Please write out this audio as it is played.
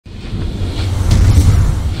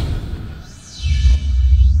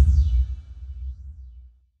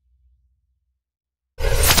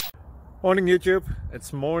Morning YouTube,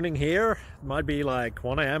 it's morning here. It might be like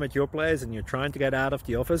 1 a.m. at your place and you're trying to get out of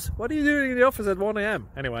the office. What are you doing in the office at 1 a.m?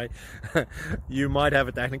 Anyway, you might have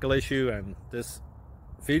a technical issue and this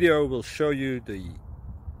video will show you the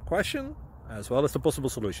question as well as the possible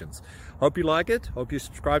solutions. Hope you like it, hope you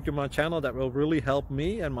subscribe to my channel. That will really help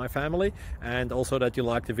me and my family, and also that you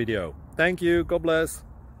like the video. Thank you, God bless.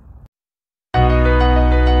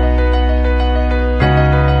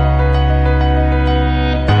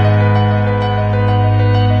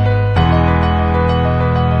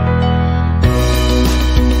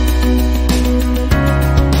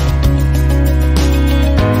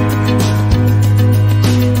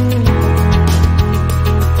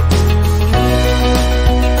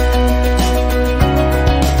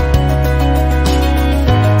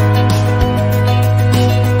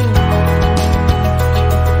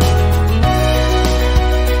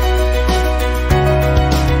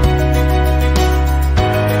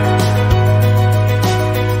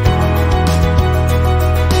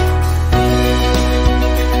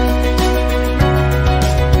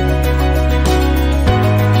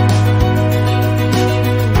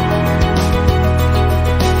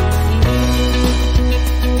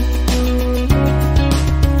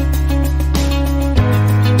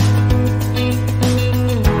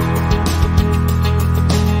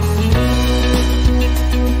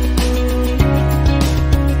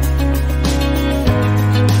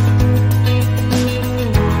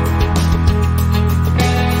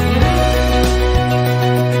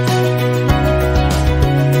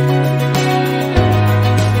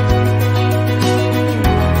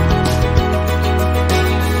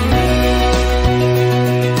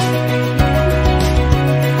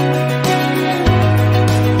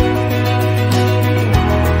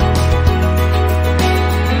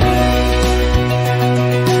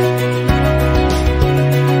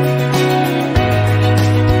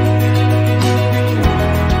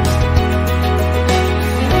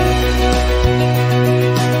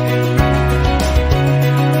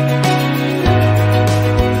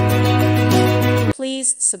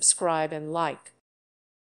 Please subscribe and like.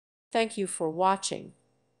 Thank you for watching.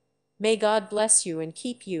 May God bless you and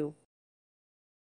keep you.